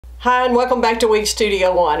Hi and welcome back to Wig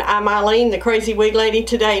Studio One. I'm Marlene, the crazy wig lady.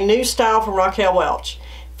 Today, new style from Raquel Welch.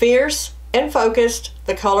 Fierce and focused.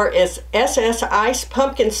 The color is SS Ice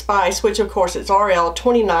Pumpkin Spice, which of course is RL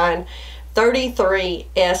 2933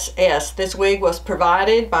 SS. This wig was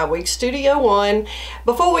provided by Wig Studio One.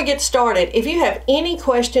 Before we get started, if you have any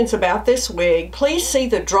questions about this wig, please see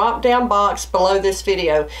the drop down box below this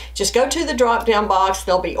video. Just go to the drop down box.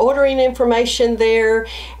 There'll be ordering information there.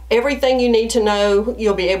 Everything you need to know,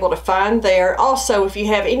 you'll be able to find there. Also, if you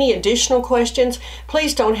have any additional questions,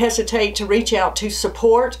 please don't hesitate to reach out to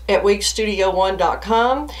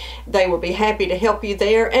support@wigstudio1.com. They will be happy to help you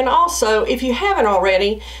there. And also, if you haven't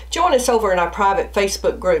already, join us over in our private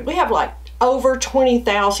Facebook group. We have like over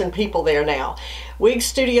 20,000 people there now. Wig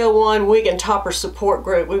Studio One Wig and Topper Support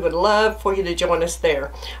Group. We would love for you to join us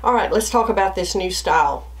there. All right, let's talk about this new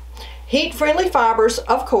style. Heat-friendly fibers,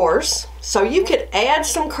 of course, so you could add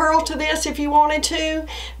some curl to this if you wanted to.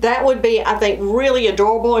 That would be, I think, really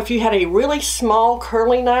adorable. If you had a really small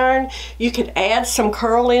curling iron, you could add some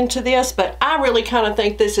curl into this, but I really kind of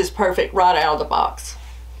think this is perfect right out of the box.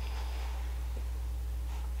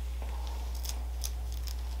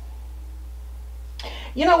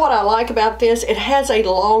 You know what I like about this? It has a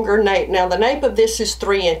longer nape. Now the nape of this is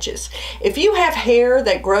 3 inches. If you have hair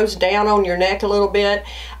that grows down on your neck a little bit,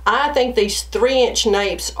 I think these 3-inch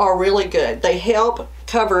napes are really good. They help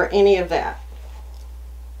cover any of that.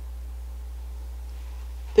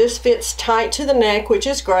 This fits tight to the neck, which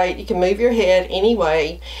is great. You can move your head any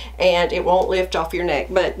way and it won't lift off your neck.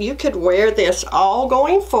 But you could wear this all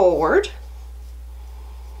going forward.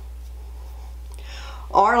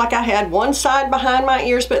 Or like I had one side behind my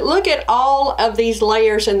ears, but look at all of these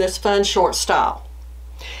layers in this fun short style.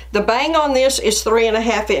 The bang on this is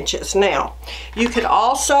 3.5 inches. Now, you could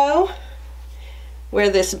also wear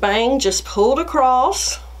this bang just pulled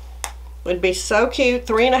across. Would be so cute,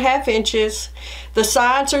 3.5 inches. The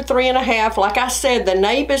sides are 3.5. Like I said, the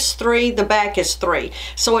nape is 3, the back is 3.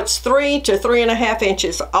 So it's 3 to 3.5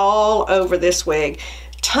 inches all over this wig.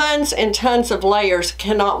 Tons and tons of layers.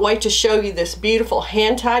 Cannot wait to show you this beautiful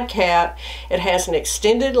hand-tied cap. It has an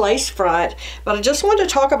extended lace front, but I just wanted to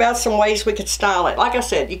talk about some ways we could style it. Like I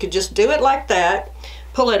said, you could just do it like that,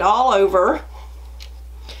 pull it all over.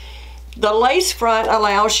 The lace front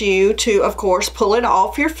allows you to, of course, pull it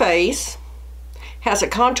off your face. Has a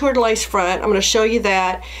contoured lace front. I'm going to show you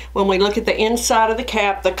that when we look at the inside of the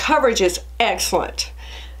cap. The coverage is excellent.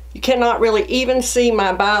 You cannot really even see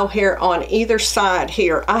my bow hair on either side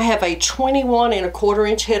here. I have a 21.25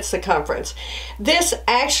 inch head circumference. This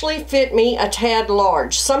actually fit me a tad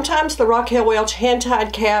large. Sometimes the Raquel Welch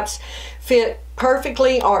hand-tied caps fit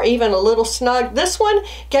perfectly or even a little snug. This one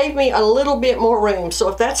gave me a little bit more room. So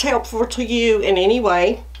if that's helpful to you in any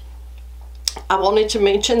way, I wanted to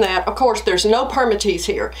mention that. Of course, there's no permatease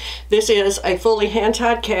here. This is a fully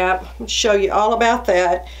hand-tied cap. I'll show you all about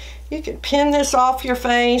that. You could pin this off your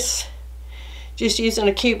face just using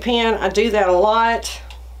a cute pin. I do that a lot.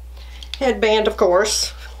 Headband, of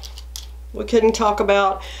course. We couldn't talk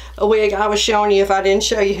about a wig I was showing you if I didn't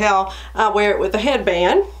show you how I wear it with a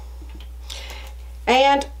headband.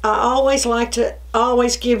 And I always like to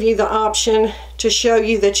give you the option to show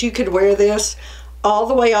you that you could wear this all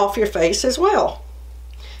the way off your face as well.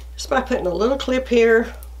 Just by putting a little clip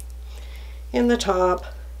here in the top.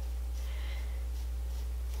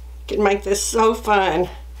 Can make this so fun.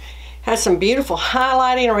 Has some beautiful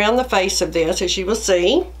highlighting around the face of this, as you will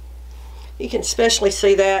see. You can especially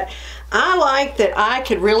see that. I like that I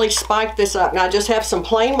could really spike this up. Now I just have some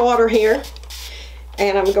plain water here,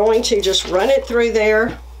 and I'm going to just run it through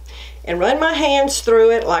there and run my hands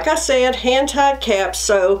through it. Like I said, hand-tied caps,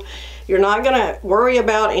 so you're not going to worry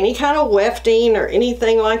about any kind of wefting or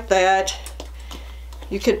anything like that.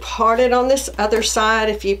 You could part it on this other side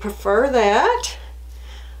if you prefer that.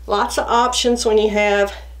 Lots of options when you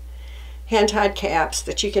have hand-tied caps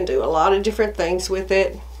that you can do a lot of different things with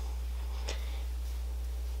it.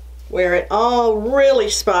 Wear it all really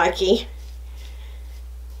spiky,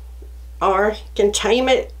 or you can tame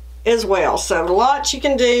it as well. So lots you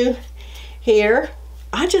can do here.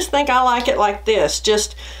 I just think I like it like this,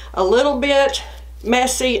 just a little bit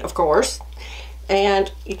messy, of course.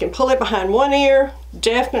 And you can pull it behind one ear.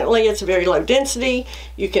 Definitely, it's a very low density.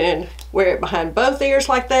 You can wear it behind both ears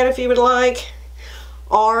like that if you would like.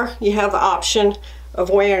 Or you have the option of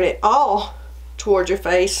wearing it all toward your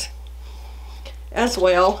face as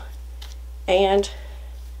well. And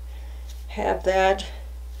have that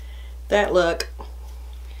look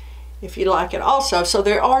if you like it also. So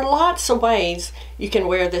there are lots of ways you can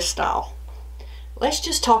wear this style. Let's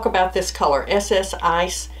just talk about this color, SS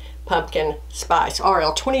Ice pumpkin spice,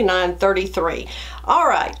 RL 2933. All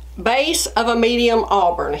right, base of a medium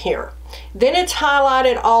auburn here. Then it's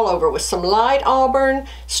highlighted all over with some light auburn,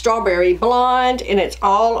 strawberry blonde, and it's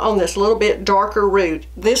all on this little bit darker root.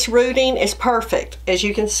 This rooting is perfect, as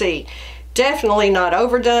you can see. Definitely not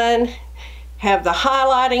overdone. Have the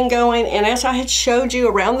highlighting going, and as I had showed you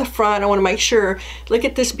around the front, I want to make sure, look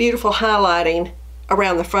at this beautiful highlighting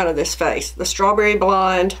around the front of this face. The strawberry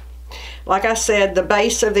blonde. Like I said, the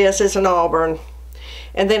base of this is an auburn,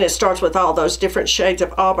 and then it starts with all those different shades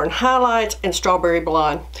of auburn highlights and strawberry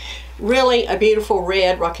blonde. Really a beautiful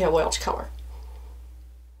red Raquel Welch color.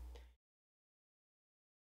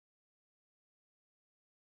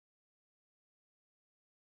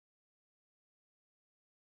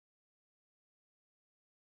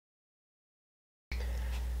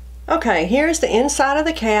 Okay, here's the inside of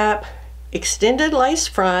the cap. Extended lace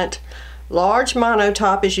front, large mono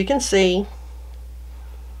top, as you can see.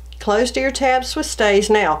 Close to your tabs with stays.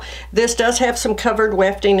 Now, this does have some covered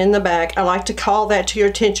wefting in the back. I like to call that to your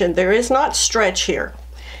attention. There is not stretch here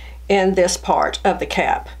in this part of the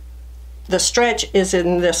cap. The stretch is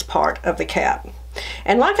in this part of the cap.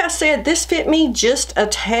 And like I said, this fit me just a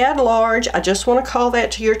tad large. I just want to call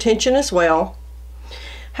that to your attention as well.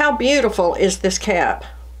 How beautiful is this cap?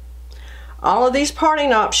 All of these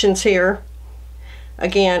parting options here.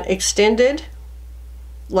 Again, extended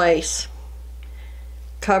lace,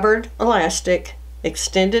 covered elastic,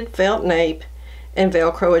 extended felt nape, and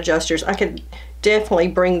Velcro adjusters. I could definitely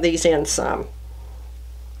bring these in some.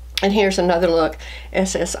 And here's another look.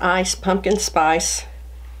 SS Ice Pumpkin Spice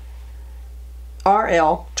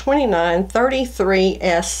RL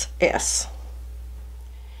 2933SS.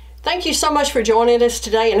 Thank you so much for joining us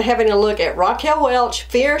today and having a look at Raquel Welch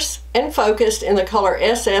Fierce and Focused in the color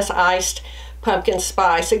SS Iced Pumpkin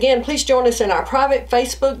Spice. Again, please join us in our private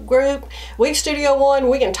Facebook group, Wig Studio 1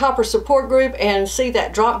 Wiggin Topper Support Group, and see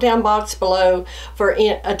that drop down box below for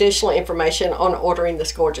additional information on ordering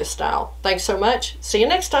this gorgeous style. Thanks so much. See you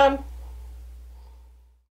next time.